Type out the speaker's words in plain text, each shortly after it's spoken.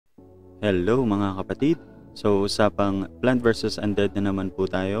Hello mga kapatid! So usapang Plant vs Undead na naman po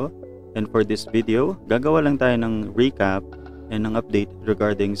tayo, and for this video, gagawa lang tayo ng recap and ng update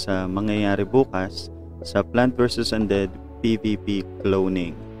regarding sa mangyayari bukas sa Plant vs Undead PvP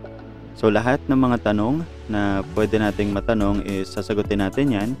cloning. So lahat ng mga tanong na pwede nating matanong is sasagutin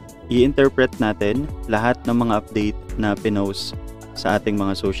natin yan, i-interpret natin lahat ng mga update na pinost sa ating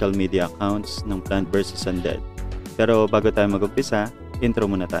mga social media accounts ng Plant vs Undead. Pero bago tayo mag-umpisa, intro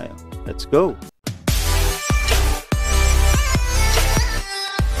muna tayo. Let's go!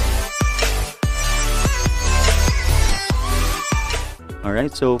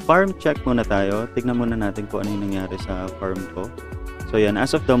 Alright, so farm check muna tayo. Tignan muna natin kung ano yung nangyari sa farm ko. So yan,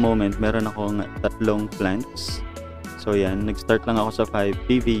 as of the moment, meron akong 3 plants. So yan, nag-start lang ako sa 5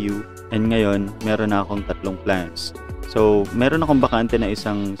 PVU and ngayon, meron na akong 3 plants. So, meron akong bakante na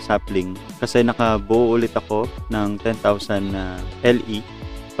isang sapling kasi nakabuo ulit ako ng 10,000 na LE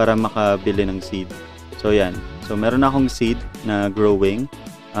para makabili ng seed. So, yan. So, meron akong seed na growing.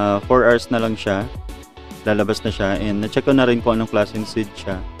 4 hours na lang siya. Lalabas na siya. And na-check ko na rin kung anong klaseng seed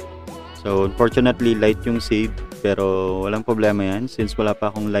siya. So, unfortunately, light yung seed. Pero, walang problema yan since wala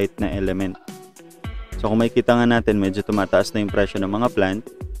pa akong light na element. So, kung makikita nga natin, medyo tumataas na yung presyo ng mga plant.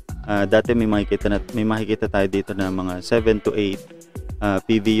 Dati may makikita tayo dito na mga 7 to 8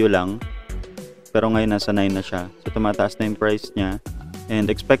 PVU lang. Pero ngayon nasa 9 na siya. So tumataas na yung price niya. And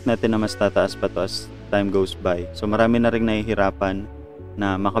expect natin na mas tataas pa to as time goes by. So marami na rin nahihirapan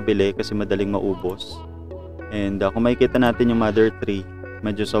na makabili kasi madaling maubos. And kung makikita natin yung mother tree,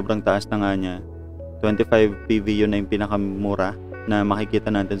 medyo sobrang taas na nga niya. 25 PVU na yung pinakamura na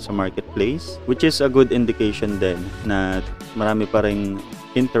makikita natin sa marketplace, which is a good indication din na marami pa ring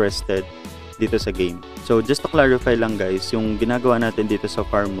interested dito sa game. So just to clarify lang guys, yung ginagawa natin dito sa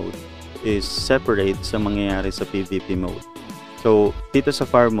farm mode is separate sa mangyayari sa PvP mode. So dito sa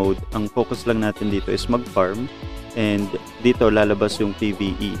farm mode, ang focus lang natin dito is mag-farm, and dito lalabas yung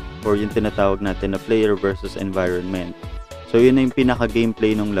PvE or yung tinatawag natin na player versus environment. So yun na yung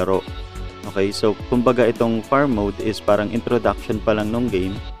pinaka-gameplay ng laro. Okay, so kumbaga itong farm mode is parang introduction pa lang ng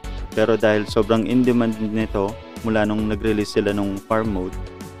game, pero dahil sobrang in-demand nito mula nung nag-release sila nung farm mode,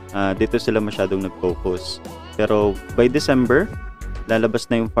 dito sila masyadong nag-focus. Pero by December, lalabas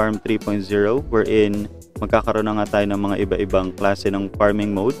na yung farm 3.0 wherein magkakaroon na nga tayo ng mga iba-ibang klase ng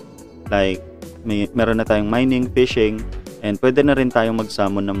farming mode. Like, meron na tayong mining, fishing, and pwede na rin tayong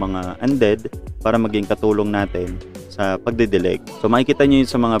mag-summon ng mga undead para maging katulong natin sa pagdidilig. So makikita nyo yun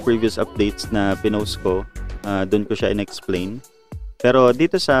sa mga previous updates na pinost ko, doon ko siya in-explain. Pero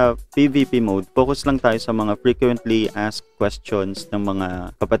dito sa PvP mode, focus lang tayo sa mga frequently asked questions ng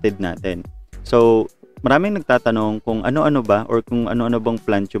mga kapatid natin. So, maraming nagtatanong kung ano-ano ba or kung ano-ano bang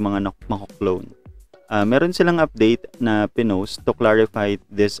plant yung mga mako-clone. Meron silang update na pinost to clarify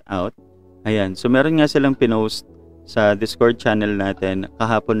this out. Ayan, so meron nga silang pinost sa Discord channel natin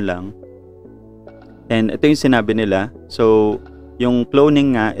kahapon lang. And ito yung sinabi nila. So, yung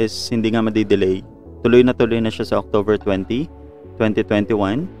cloning nga is hindi nga madidelay. Tuloy na siya sa October 20.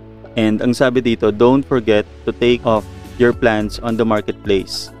 2021, and ang sabi dito, don't forget to take off your plants on the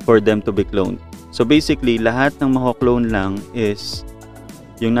marketplace for them to be cloned. So basically, lahat ng mako-clone lang is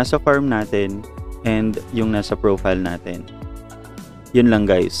yung nasa farm natin and yung nasa profile natin. Yun lang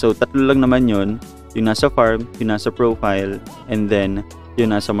guys. So tatlo lang naman yun, yung nasa farm, yung nasa profile, and then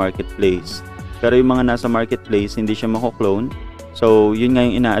yung nasa marketplace. Pero yung mga nasa marketplace, hindi siya mako-clone. So yun nga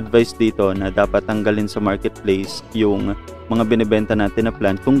yung ina-advise dito na dapat tanggalin sa marketplace yung mga binibenta natin na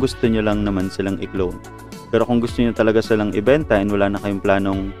plant kung gusto nyo lang naman silang i-clone. Pero kung gusto nyo talaga silang ibenta and wala na kayong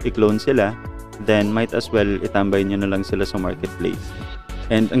planong i-clone sila, then might as well itambay nyo na lang sila sa marketplace.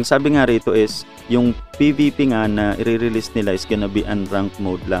 And ang sabi nga rito is, yung PvP nga na i-release nila is gonna be unranked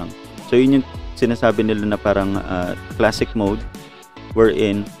mode lang. So yun yung sinasabi nila na parang classic mode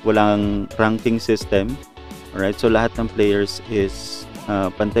wherein walang ranking system. Alright, so lahat ng players is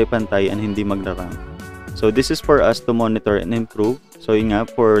pantay-pantay and hindi magra-rank. So this is for us to monitor and improve. So yun nga,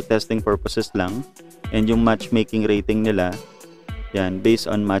 for testing purposes lang. And yung matchmaking rating nila, yan, based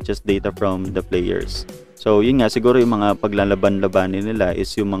on matches data from the players. So yun nga, siguro yung mga paglalaban-labanin nila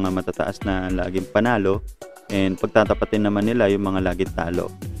is yung mga matataas na laging panalo. And pagtatapatin naman nila yung mga laging talo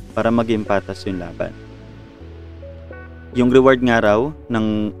para maging patas yung laban. Yung reward nga raw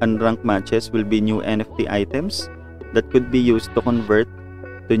ng unranked matches will be new NFT items that could be used to convert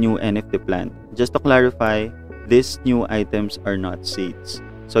to new NFT plant. Just to clarify, these new items are not seeds.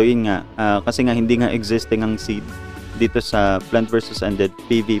 So yun nga, kasi nga hindi nga existing ang seed dito sa Plant vs Undead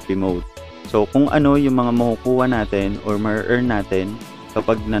PvP mode. So kung ano yung mga makukuha natin or ma-earn natin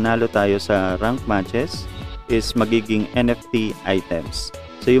kapag nanalo tayo sa ranked matches is magiging NFT items.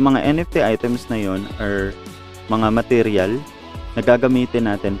 So yung mga NFT items na yon are mga material na gagamitin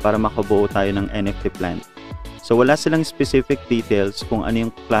natin para makabuo tayo ng NFT plant. So wala silang specific details kung ano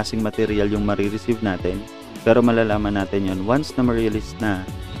yung klaseng material yung marireceive natin, pero malalaman natin yon once na ma-release na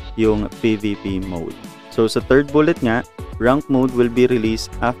yung PvP mode. So sa third bullet nga, rank mode will be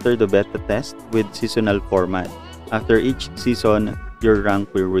released after the beta test with seasonal format. After each season, your rank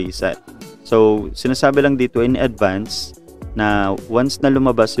will reset. So sinasabi lang dito in advance na once na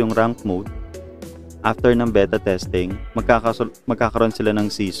lumabas yung rank mode, after ng beta testing, magkakaroon sila ng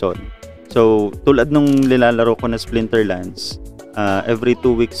season. So tulad nung nilalaro ko na Splinterlands, every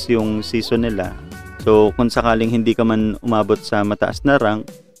 2 weeks yung season nila. So kung sakaling hindi ka man umabot sa mataas na rank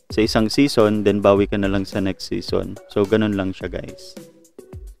sa isang season, then bawi ka na lang sa next season. So ganun lang siya, guys.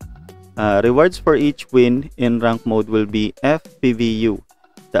 Rewards for each win in rank mode will be FPVU.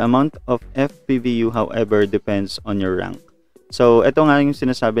 The amount of FPVU, however, depends on your rank. So ito nga yung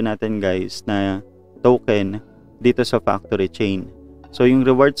sinasabi natin, guys, na token dito sa factory chain. So yung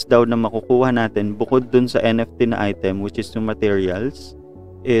rewards daw na makukuha natin bukod dun sa NFT na item, which is yung materials,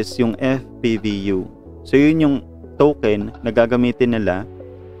 is yung FPVU. So yun yung token na gagamitin nila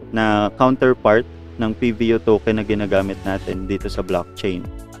na counterpart ng PVU token na ginagamit natin dito sa blockchain.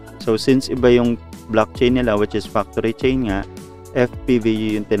 So since iba yung blockchain nila, which is factory chain nga,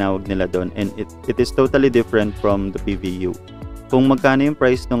 FPVU yung tinawag nila doon, and it is totally different from the PVU. Kung magkano yung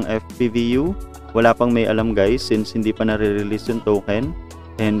price ng FPVU, wala pang may alam, guys, since hindi pa nare-release yung token,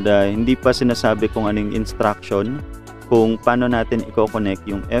 and hindi pa sinasabi kung anong instruction kung paano natin i-connect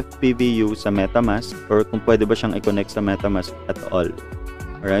yung FPVU sa MetaMask, or kung pwede ba siyang i-connect sa MetaMask at all.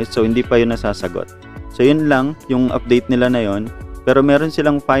 Alright, so hindi pa yun nasasagot. So yun lang yung update nila na yun. Pero meron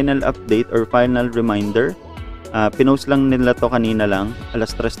silang final update or final reminder. Pinost lang nila to kanina lang,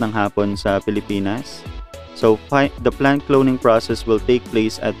 alas 3 ng hapon sa Pilipinas. So the plant cloning process will take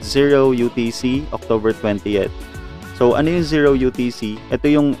place at 0 UTC October 20th. So ano yung 0 UTC? Ito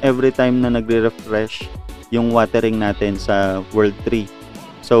yung every time na nagre-refresh yung watering natin sa World 3.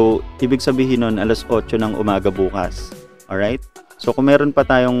 So ibig sabihin nun alas 8 ng umaga bukas. Alright? So kung meron pa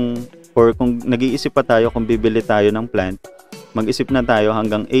tayong, or kung nag-iisip pa tayo kung bibili tayo ng plant, mag-isip na tayo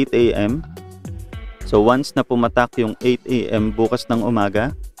hanggang 8 AM. So once na pumatak yung 8 AM bukas ng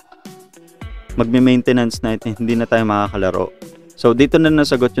umaga, magme-maintenance na, hindi na tayo makakalaro. So dito na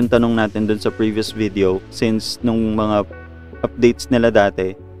nasagot yung tanong natin dun sa previous video, since nung mga updates nila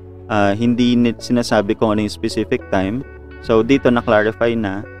dati, hindi sinasabi kung ano yung specific time. So dito na-clarify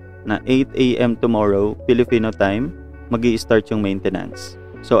na 8 AM tomorrow, Filipino time, magi-start yung maintenance.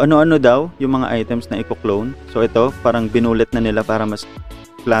 So ano-ano daw yung mga items na i-clone. So ito, parang binulit na nila para mas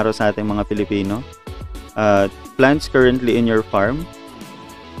klaro sa ating mga Pilipino. Plants currently in your farm.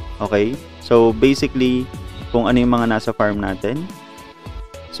 Okay? So basically, kung ano yung mga nasa farm natin.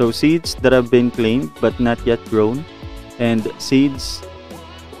 So seeds that have been claimed but not yet grown, and seeds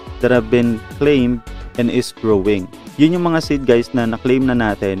that have been claimed and is growing. Yun yung mga seed, guys, na na-claim na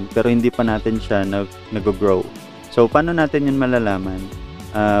natin pero hindi pa natin siya nag-grow. So, paano natin yun malalaman?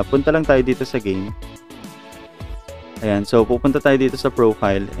 Punta lang tayo dito sa game. Ayan, so pupunta tayo dito sa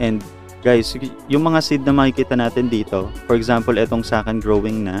profile. And guys, yung mga seed na makikita natin dito, for example, etong sa akin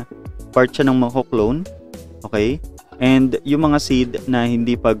growing na, part siya ng mako-clone. Okay? And yung mga seed na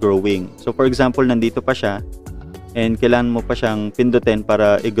hindi pa growing. So, for example, nandito pa siya, and kailangan mo pa siyang pindutin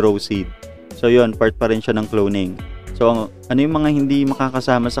para i-grow seed. So, yun, part pa rin siya ng cloning. So, ano yung mga hindi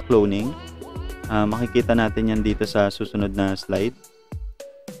makakasama sa cloning? Makikita natin yan dito sa susunod na slide.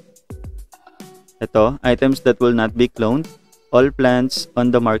 Ito, items that will not be cloned. All plants on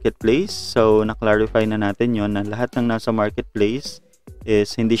the marketplace. So, na-clarify na natin yon na lahat ng nasa marketplace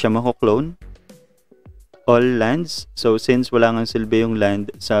is hindi siya mako-clone. All lands. So, since wala ngang silbi yung land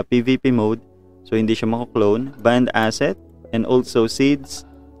sa PvP mode, so hindi siya mako-clone. Banned asset and also seeds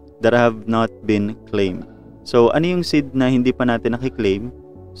that have not been claimed. So, ano yung seed na hindi pa natin nakiklaim?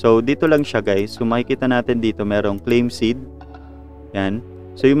 So, dito lang siya, guys. Kung makikita natin dito, merong claim seed. Yan.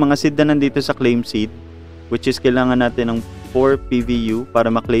 So, yung mga seed na nandito sa claim seed, which is kailangan natin ng 4 PVU para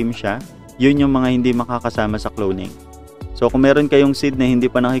maklaim siya, yun yung mga hindi makakasama sa cloning. So, kung meron kayong seed na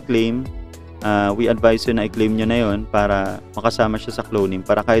hindi pa nakiklaim, we advise you na i-claim nyo na yun para makasama siya sa cloning.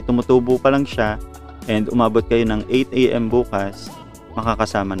 Para kahit tumutubo pa lang siya and umabot kayo ng 8 AM bukas,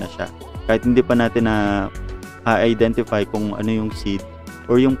 makakasama na siya. Kahit hindi pa natin na identify kung ano yung seed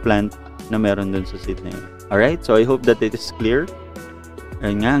or yung plant na meron dun sa seed na yun. Alright, so I hope that it is clear.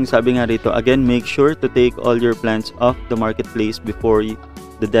 Ayun nga, ang sabi nga rito, again, make sure to take all your plants off the marketplace before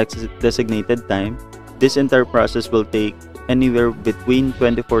the designated time. This entire process will take anywhere between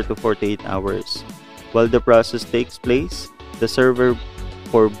 24 to 48 hours. While the process takes place, the server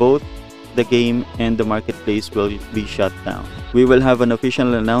for both the game and the marketplace will be shut down. We will have an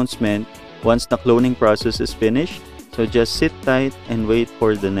official announcement once the cloning process is finished. So just sit tight and wait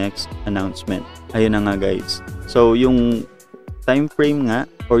for the next announcement. Ayun na nga guys. So yung time frame nga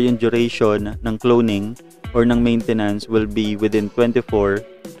or yung duration ng cloning or ng maintenance will be within 24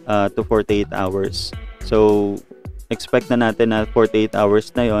 to 48 hours. So expect na natin na 48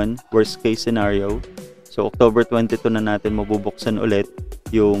 hours na yon, worst case scenario. So October 22 na natin mabubuksan ulit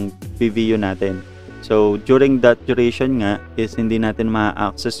yung PVU natin. So during that duration nga is hindi natin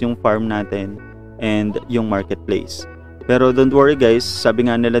ma-access yung farm natin and yung marketplace. Pero don't worry guys,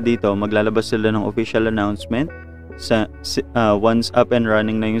 sabi nga nila dito, maglalabas sila ng official announcement sa once up and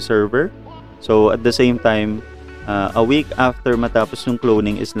running na yung server. So at the same time, a week after matapos yung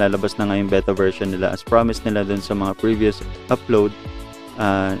cloning is lalabas na nga yung beta version nila as promised nila dun sa mga previous upload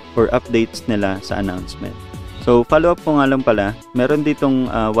or updates nila sa announcement. So follow up ko nga lang pala, meron ditong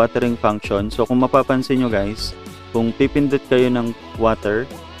watering function. So kung mapapansin nyo guys, kung pipindot kayo ng water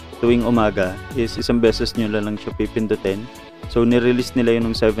tuwing umaga is isang beses nyo lang siya pipindutin. So nirelease nila yun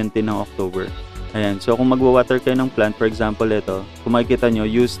ng 17 ng October. Ayan, so kung magwa-water kayo ng plant, for example ito, kung makikita nyo,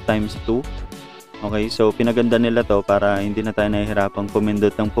 use times 2. Okay, so pinaganda nila to para hindi na tayo nahihirapang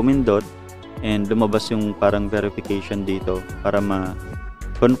pumindot ng pumindot and lumabas yung parang verification dito para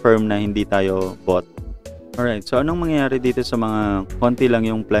ma-confirm na hindi tayo bot. Alright, so anong mangyayari dito sa mga konti lang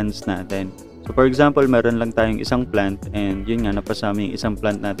yung plants natin? So for example, meron lang tayong isang plant and yun nga, napasama yung isang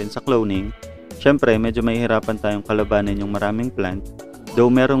plant natin sa cloning. Siyempre, medyo mahihirapan tayong kalabanin yung maraming plant. Though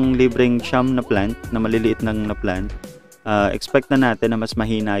merong libreng siyam na plant, na maliliit lang na plant, expect na natin na mas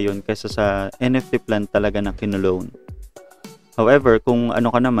mahina yun kaysa sa NFT plant talaga na kinolone. However, kung ano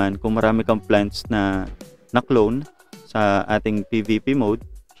ka naman, kung marami kang plants na clone sa ating PvP mode,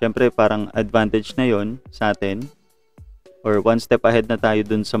 syempre parang advantage na yon sa atin. Or one step ahead na tayo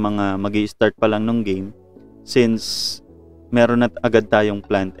dun sa mga magi-start pa lang ng game since meron na agad tayong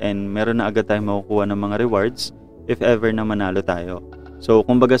plant and meron na agad tayong makukuha ng mga rewards if ever na manalo tayo. So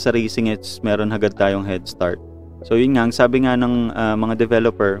kumbaga sa racing meron agad tayong head start. So yun nga, ang sabi nga ng mga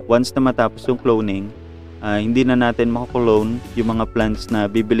developer, once na matapos yung cloning, hindi na natin mako-clone yung mga plants na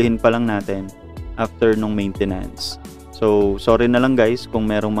bibilihin pa lang natin after nung maintenance. So sorry na lang guys kung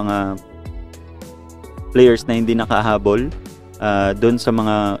merong mga players na hindi nakahabol doon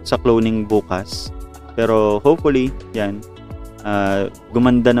sa cloning bukas. Pero hopefully, yan,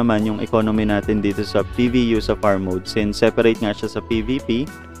 gumanda naman yung economy natin dito sa PVU sa farm mode. Since separate nga siya sa PVP,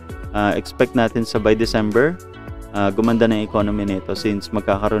 expect natin sa by December, gumanda na yung economy nito since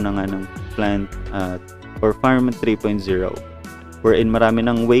magkakaroon na nga ng plant or farm 3.0. Wherein marami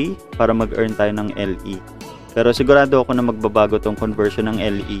ng way para mag-earn tayo ng LE. Pero sigurado ako na magbabago tong conversion ng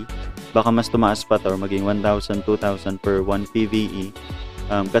LE. Baka mas tumaas pa to or maging 1,000, 2,000 per 1 PVE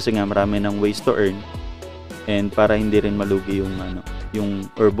kasi nga marami ng ways to earn and para hindi rin malugi yung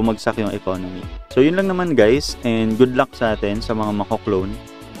or bumagsak yung economy. So yun lang naman guys and good luck sa atin sa mga mako-clone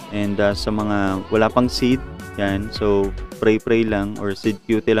and sa mga wala pang seed yan, so pray lang or seed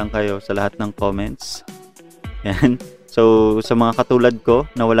cutie lang kayo sa lahat ng comments yan. So sa mga katulad ko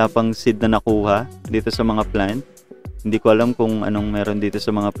na wala pang seed na nakuha dito sa mga plant, hindi ko alam kung anong meron dito sa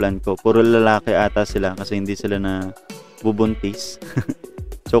mga plant ko. Puro lalaki ata sila kasi hindi sila na bubuntis.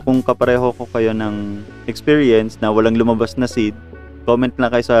 So kung kapareho ko kayo ng experience na walang lumabas na seed, comment na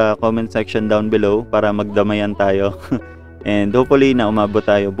kayo sa comment section down below para magdamayan tayo. And hopefully na umabot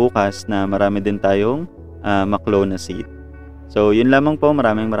tayo bukas na marami din tayong maklone na seed. So yun lamang po,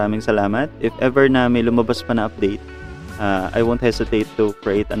 maraming salamat. If ever na may lumabas pa na update, I won't hesitate to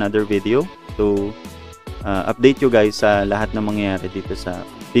create another video to update you guys sa lahat ng mangyayari dito sa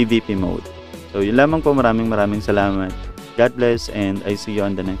PvP mode. So yun lamang po, maraming salamat. God bless and I see you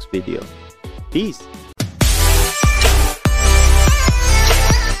on the next video. Peace!